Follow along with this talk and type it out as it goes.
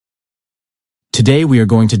Today we are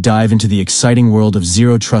going to dive into the exciting world of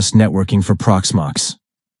zero-trust networking for Proxmox.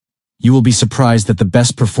 You will be surprised that the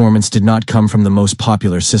best performance did not come from the most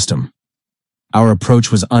popular system. Our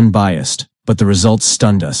approach was unbiased, but the results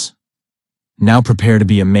stunned us. Now prepare to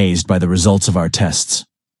be amazed by the results of our tests.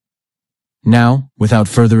 Now, without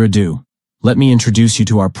further ado, let me introduce you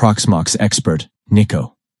to our Proxmox expert,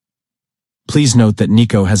 Nico. Please note that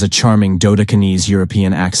Nico has a charming Dodecanese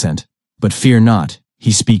European accent, but fear not,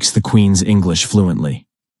 he speaks the Queen's English fluently.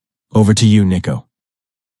 Over to you, Nico.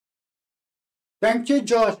 Thank you,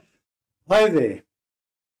 Josh. Hi there.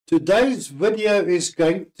 Today's video is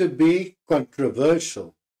going to be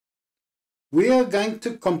controversial. We are going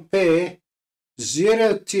to compare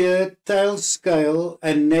ZeroTier, Tailscale,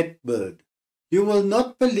 and Netbird. You will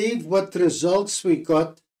not believe what results we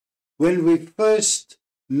got when we first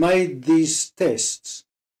made these tests.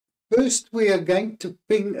 First, we are going to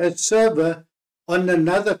ping a server on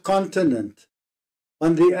another continent,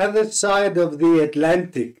 on the other side of the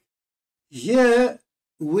Atlantic. Here,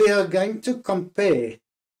 we are going to compare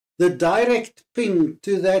the direct ping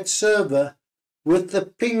to that server with the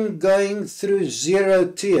ping going through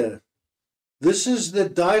ZeroTier. This is the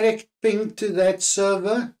direct ping to that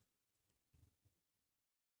server.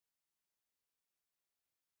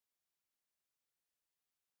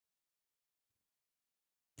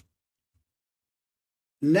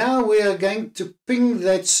 Now we are going to ping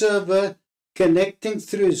that server connecting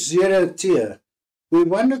through ZeroTier. We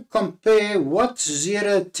want to compare what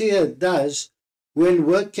ZeroTier does when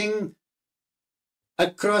working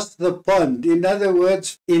across the pond. In other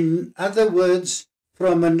words,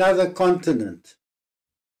 from another continent.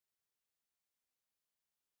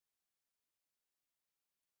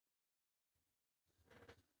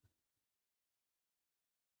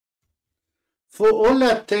 For all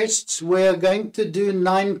our tests, we are going to do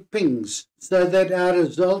 9 pings so that our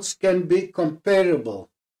results can be comparable.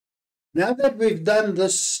 Now that we've done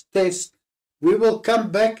this test, we will come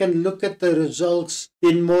back and look at the results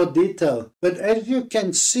in more detail. But as you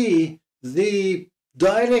can see, the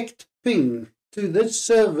direct ping to this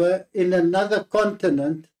server in another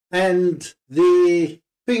continent and the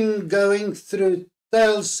ping going through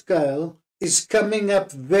Tailscale is coming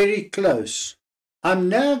up very close. I'm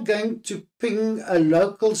now going to ping a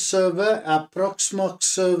local server, our Proxmox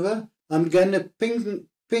server. I'm going to ping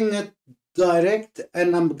it direct,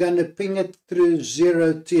 and I'm going to ping it through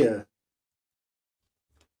ZeroTier.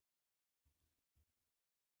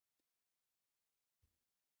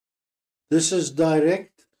 This is direct.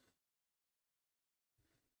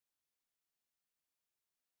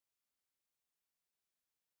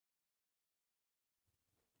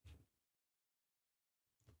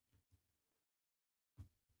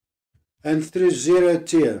 And through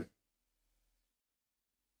ZeroTier.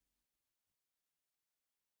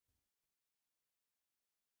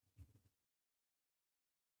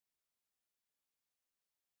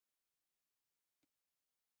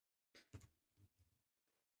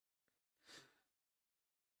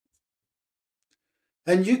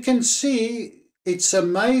 And you can see it's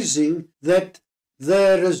amazing that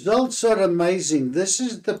the results are amazing. This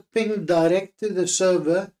is the ping direct to the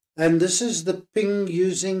server, and this is the ping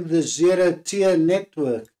using the ZeroTier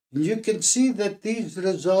network. You can see that these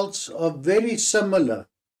results are very similar.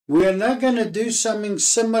 We are now going to do something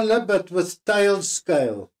similar but with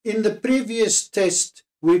Tailscale. In the previous test,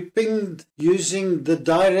 we pinged using the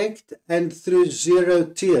direct and through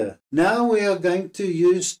ZeroTier. Now we are going to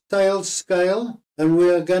use Tailscale, and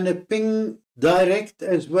we are going to ping direct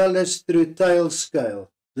as well as through Tailscale.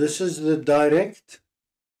 This is the direct.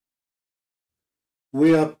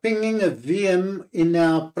 We are pinging a VM in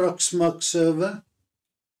our Proxmox server.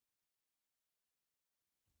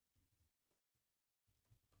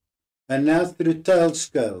 And now through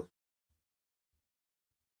Tailscale.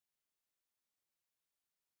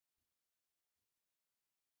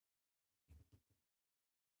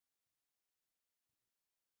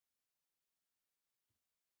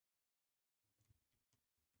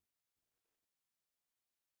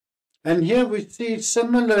 And here we see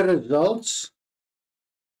similar results,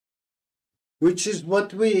 which is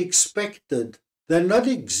what we expected. They're not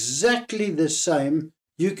exactly the same.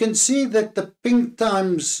 You can see that the ping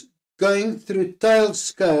times going through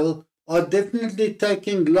Tailscale are definitely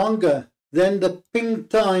taking longer than the ping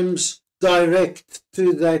times direct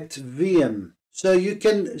to that VM. So you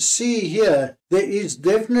can see here there is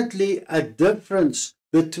definitely a difference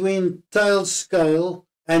between Tailscale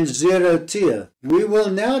and ZeroTier. We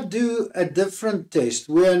will now do a different test.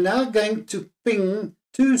 We are now going to ping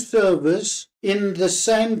 2 servers in the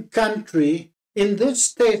same country. In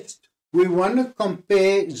this test, we want to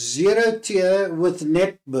compare ZeroTier with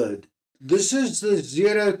Netbird. This is the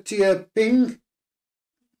ZeroTier ping.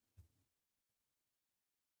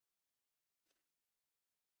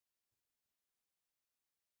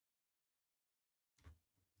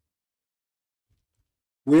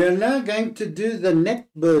 We are now going to do the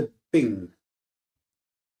Netbird ping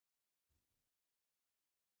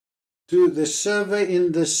to the server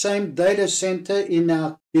in the same data center in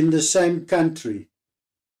the same country.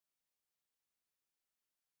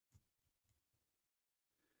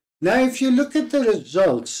 Now, if you look at the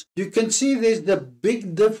results, you can see there's a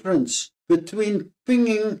big difference between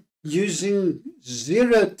pinging using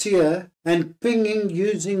ZeroTier and pinging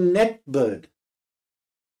using Netbird.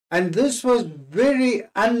 And this was very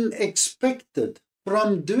unexpected.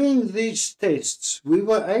 From doing these tests, we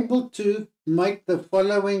were able to make the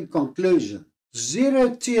following conclusion.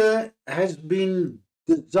 ZeroTier has been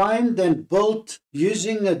designed and built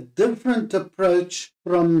using a different approach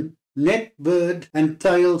from Netbird and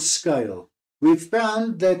Tailscale. We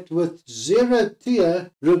found that with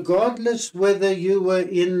ZeroTier, regardless whether you were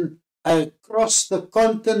across the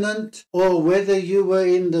continent or whether you were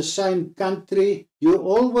in the same country, you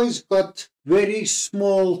always got very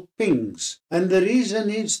small pings. And the reason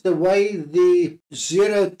is the way the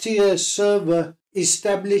ZeroTier server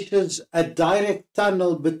establishes a direct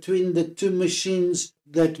tunnel between the two machines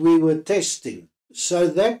that we were testing. So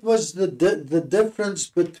that was the difference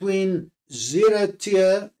between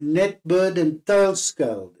ZeroTier, Netbird, and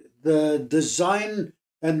Tailscale. The design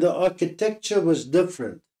and the architecture was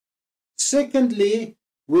different. Secondly,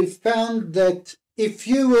 we found that if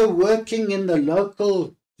you were working in the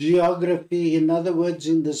local geography, in other words,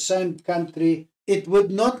 in the same country, it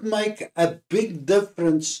would not make a big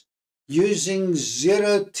difference using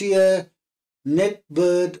ZeroTier,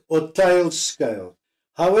 Netbird, or Tailscale.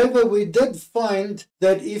 However, we did find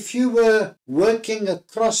that if you were working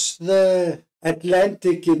across the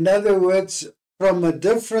Atlantic, in other words, from a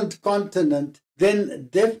different continent, then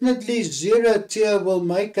definitely ZeroTier will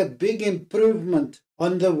make a big improvement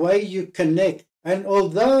on the way you connect. And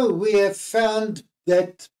although we have found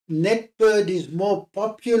that Netbird is more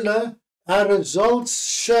popular, our results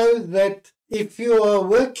show that if you are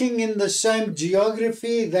working in the same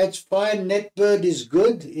geography, that's fine. Netbird is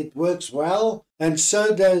good. It works well. And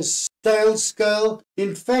so does Tailscale.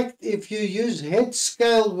 In fact, if you use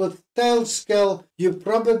head-scale with Tailscale, you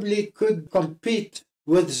probably could compete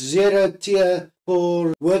with ZeroTier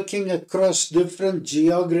for working across different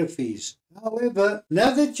geographies. However,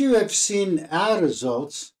 now that you have seen our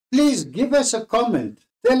results, please give us a comment.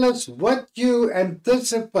 Tell us what you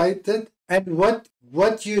anticipated and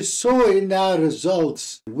what you saw in our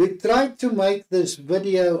results. We tried to make this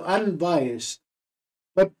video unbiased,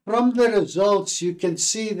 but from the results you can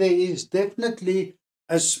see there is definitely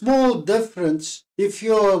a small difference if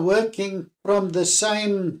you are working from the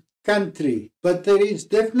same country, but there is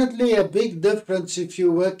definitely a big difference if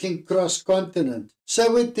you're working cross-continent.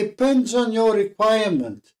 So it depends on your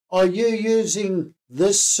requirement. Are you using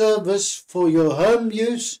this service for your home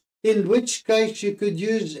use? In which case you could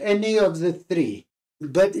use any of the three.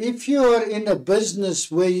 But if you are in a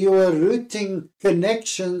business where you are routing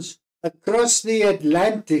connections across the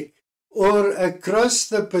Atlantic or across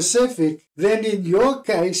the Pacific, then in your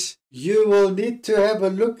case, you will need to have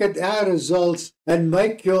a look at our results and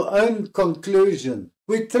make your own conclusion.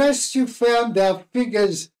 We trust you found our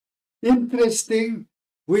figures interesting.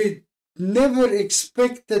 We never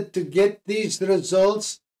expected to get these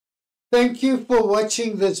results. Thank you for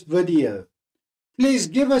watching this video. Please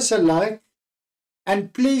give us a like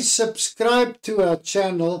and please subscribe to our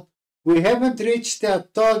channel. We haven't reached our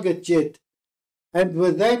target yet. And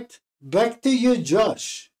with that, back to you,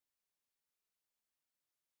 Josh.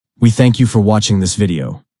 We thank you for watching this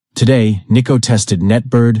video. Today, Nico tested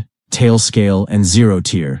Netbird, Tailscale, and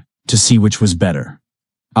ZeroTier to see which was better.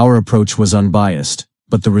 Our approach was unbiased,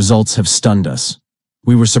 but the results have stunned us.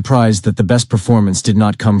 We were surprised that the best performance did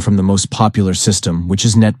not come from the most popular system, which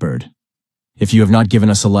is Netbird. If you have not given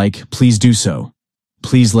us a like, please do so.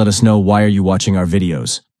 Please let us know why are you watching our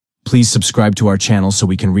videos. Please subscribe to our channel so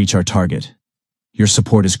we can reach our target. Your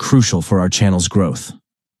support is crucial for our channel's growth.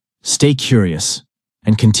 Stay curious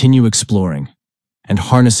and continue exploring and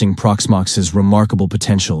harnessing Proxmox's remarkable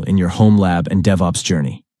potential in your home lab and DevOps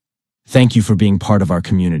journey. Thank you for being part of our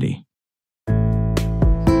community.